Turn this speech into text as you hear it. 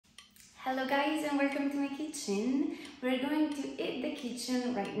Hello guys and welcome to my kitchen. We're going to hit the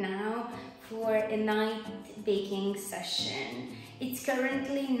kitchen right now for a night baking session. It's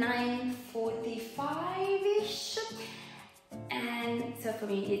currently 9:45ish and so for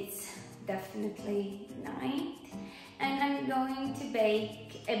me it's definitely night, and I'm going to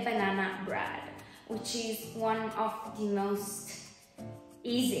bake a banana bread, which is one of the most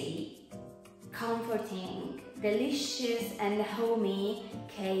easy, comforting, delicious and homey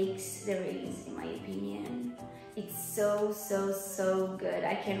cakes there is, in my opinion. It's so good.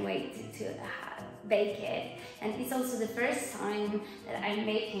 I can't wait to bake it, and it's also the first time that I'm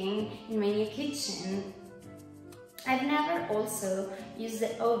baking in my new kitchen. I've never also used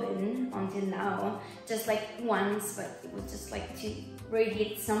the oven until now, just like once, but it was just like to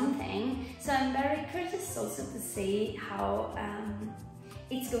reheat something. So I'm very curious also to see how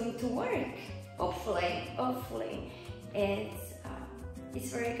it's going to work. Hopefully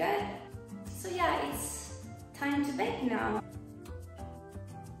it's very good. So yeah, it's time to bake now.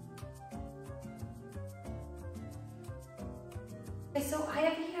 So I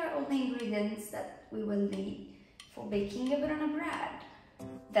have here all the ingredients that we will need for baking a banana bread.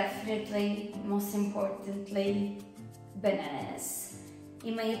 Definitely, most importantly, bananas.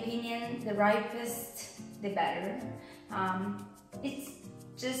 In my opinion, the ripest, the better.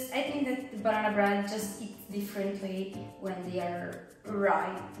 I think that the banana bread just eats differently when they are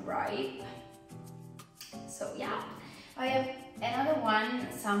ripe. So yeah, I have another one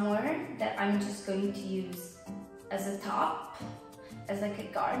somewhere that I'm just going to use as a top, as like a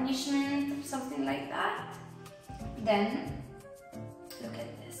garnishment or something like that. Then, look at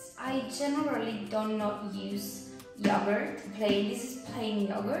this. I generally do not use yogurt, this is plain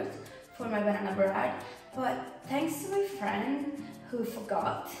yogurt for my banana bread, but thanks to my friend who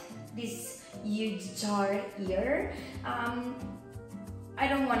forgot this huge jar here, I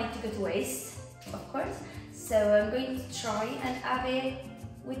don't want it to go to waste, of course, so I'm going to try and have it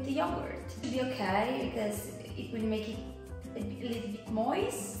with the yogurt. It'll be okay because it will make it a little bit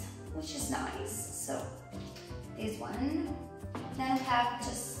moist, which is nice. So this one. Then I have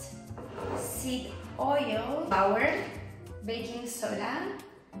just seed oil, flour, baking soda,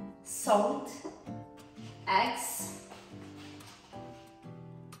 salt, eggs.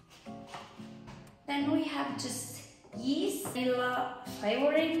 Then we have just yeast, vanilla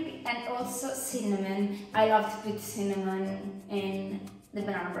flavoring, and also cinnamon. I love to put cinnamon in the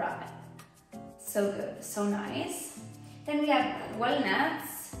banana bread. So good, so nice. Then we have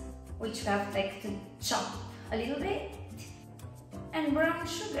walnuts, which we have like to chop a little bit, and brown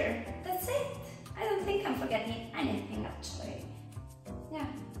sugar. That's it. I don't think I'm forgetting anything actually. Yeah,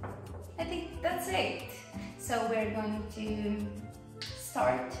 I think that's it. So we're going to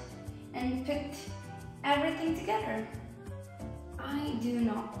start and put everything together. I do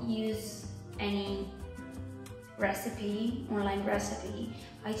not use any online recipe.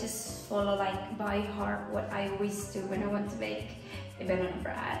 I just follow like by heart what I always do when I want to bake a banana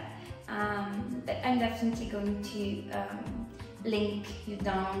bread. But I'm definitely going to link you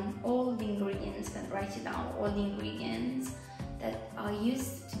down all the ingredients and write you down all the ingredients that I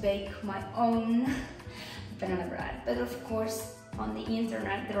used to bake my own banana bread. But of course, on the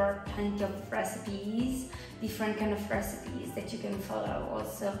internet there are plenty of recipes, different kind of recipes that you can follow,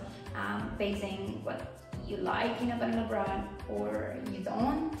 also basing what you like in a banana bread or you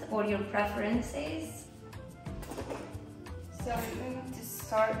don't, or your preferences. So I'm going to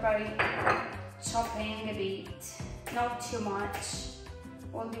start by chopping a bit, not too much,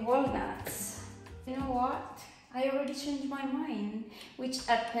 all the walnuts. You know what? I already changed my mind, which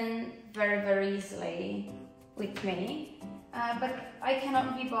happened very easily with me. But I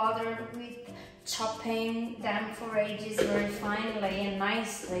cannot be bothered with chopping them for ages very finely and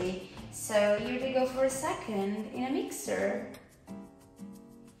nicely. So here they go for a second in a mixer.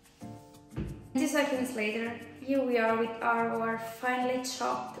 2 seconds later, here we are with our finely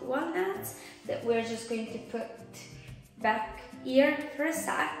chopped walnuts that we're just going to put back here for a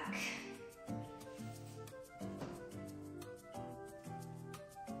sec.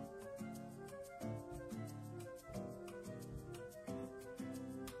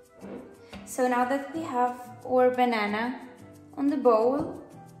 So now that we have our banana on the bowl,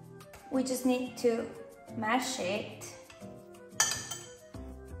 we just need to mash it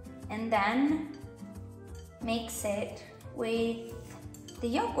and then mix it with the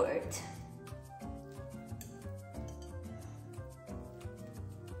yogurt.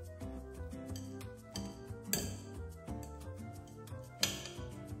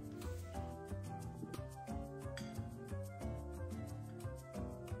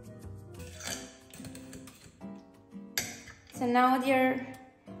 So now they're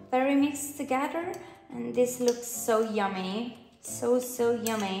very mixed together, and this looks so yummy. So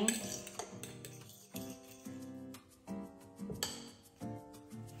yummy.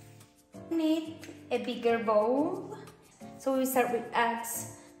 We need a bigger bowl. So we start with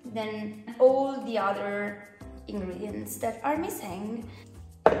eggs, then all the other ingredients that are missing.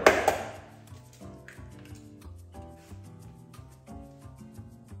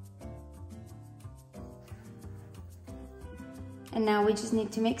 And now we just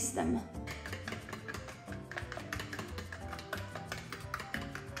need to mix them.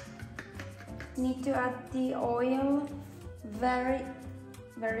 Need to add the oil very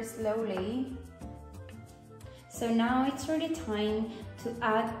slowly. So now it's really time to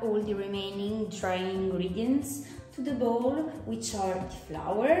add all the remaining dry ingredients to the bowl, which are the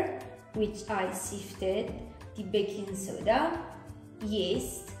flour, which I sifted, the baking soda,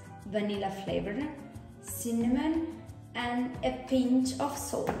 yeast, vanilla flavor, cinnamon, and a pinch of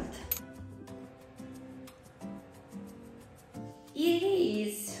salt. It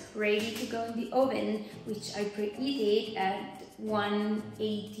is ready to go in the oven, which I preheated at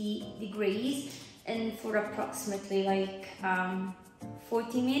 180 degrees and for approximately like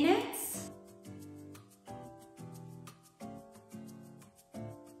 40 minutes.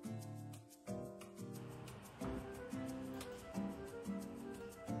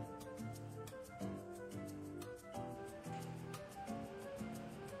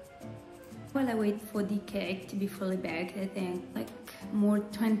 While I wait for the cake to be fully baked, I think like more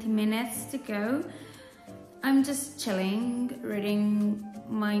 20 minutes to go, I'm just chilling, reading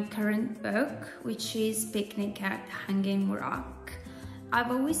my current book, which is Picnic at Hanging Rock. I've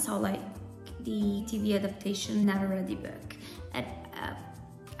always saw like the TV adaptation, never read the book. And,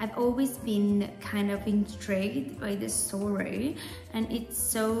 I've always been kind of intrigued by the story, and it's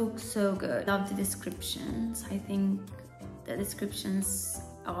so good. I love the descriptions. I think the descriptions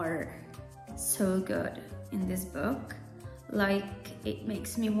are so good in this book. Like, it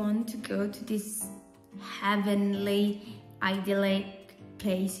makes me want to go to this heavenly, idyllic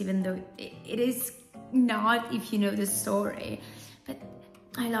place, even though it is not if you know the story. But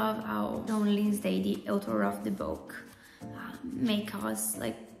I love how Joan Lindsay, the author of the book, make us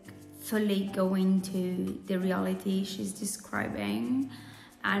like fully go into the reality she's describing,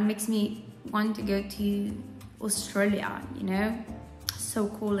 and makes me want to go to Australia, you know? So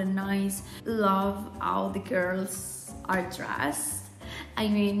cool and nice. Love how the girls are dressed. I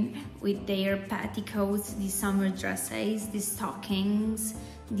mean, with their petticoats, the summer dresses, the stockings,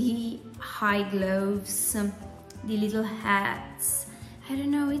 the high gloves, the little hats. I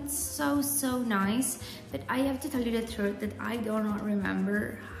don't know, it's so nice. But I have to tell you the truth that I do not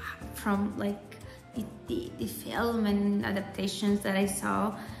remember from like the film and adaptations that I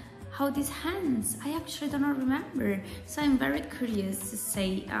saw how this hands. I actually do not remember. So I'm very curious to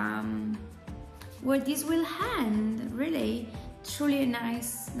say where this will hand. Really, truly a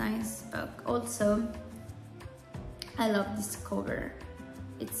nice book. Also, I love this cover.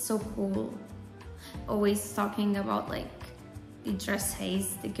 It's so cool. Always talking about like the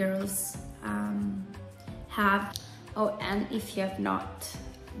dresses the girls have. Oh, and if you have not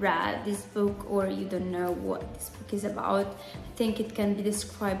read this book or you don't know what this book is about, I think it can be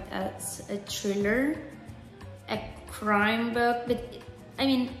described as a thriller, a crime book, but I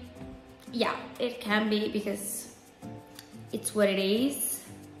mean, yeah, it can be because it's what it is,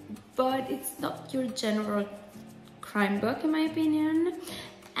 but it's not your general crime book in my opinion.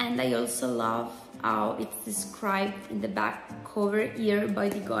 And I also love how it's described in the back cover here by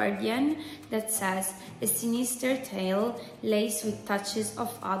The Guardian that says, a sinister tale laced with touches of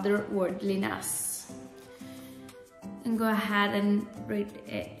otherworldliness. And go ahead and read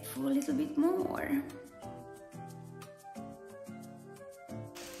it for a little bit more.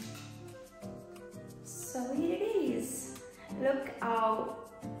 So here it is. Look how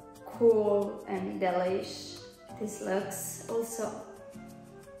cool and delish this looks. Also,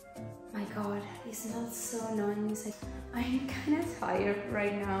 my god, it smells so nice. I'm kind of tired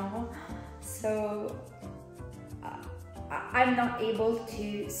right now, so I'm not able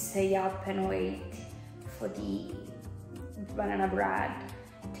to stay up and wait for the banana bread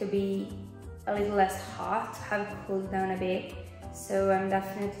to be a little less hot, have it cooled down a bit. So I'm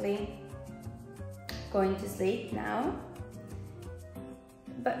definitely going to sleep now.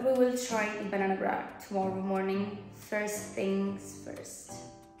 But we will try the banana bread tomorrow morning. First things first.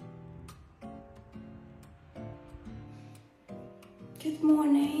 Good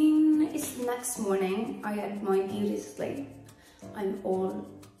morning. It's the next morning. I had my beauty sleep. I'm all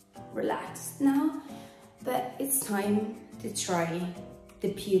relaxed now, but it's time to try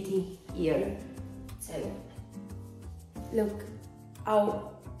the beauty here. So look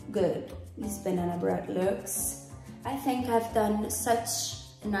how good this banana bread looks. I think I've done such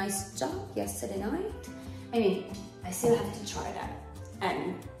a nice job yesterday night. I mean, I still have to try that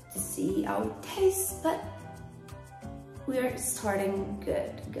and to see how it tastes, but we're starting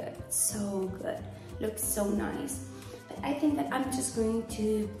good, so good. Looks so nice. But I think that I'm just going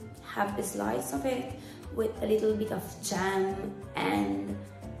to have a slice of it with a little bit of jam and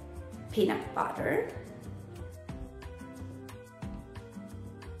peanut butter.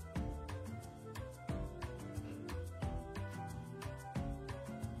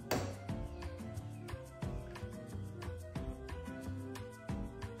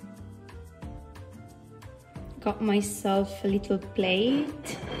 Got myself a little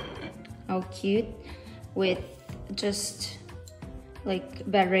plate, how cute, with just like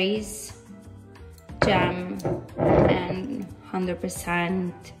berries, jam, and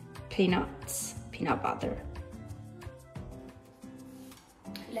 100% peanut butter.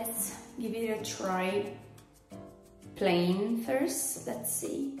 Let's give it a try plain first, let's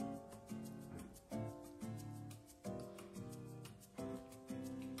see.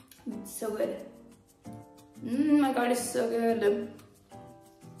 It's so good. My god, it's so good.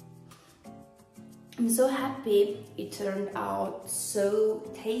 I'm so happy it turned out so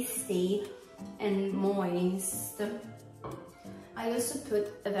tasty and moist. I also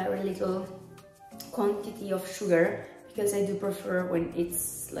put a very little quantity of sugar because I do prefer when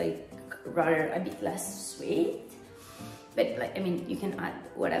it's like rather a bit less sweet. But like, I mean, you can add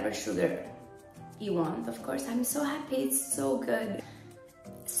whatever sugar you want, of course. I'm so happy, it's so good.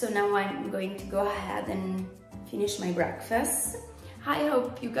 So now I'm going to go ahead and finish my breakfast. I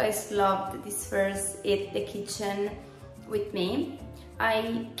hope you guys loved this first Eat the Kitchen with me.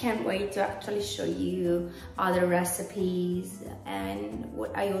 I can't wait to actually show you other recipes and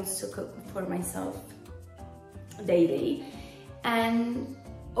what I also cook for myself daily. And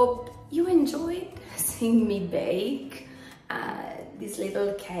hope you enjoyed seeing me bake this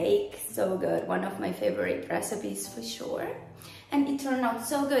little cake. So good, one of my favorite recipes for sure. And it turned out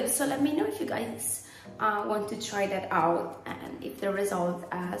so good. So let me know if you guys want to try that out and if the results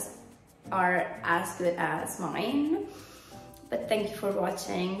are as good as mine. But thank you for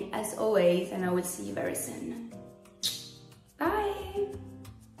watching as always, and I will see you very soon.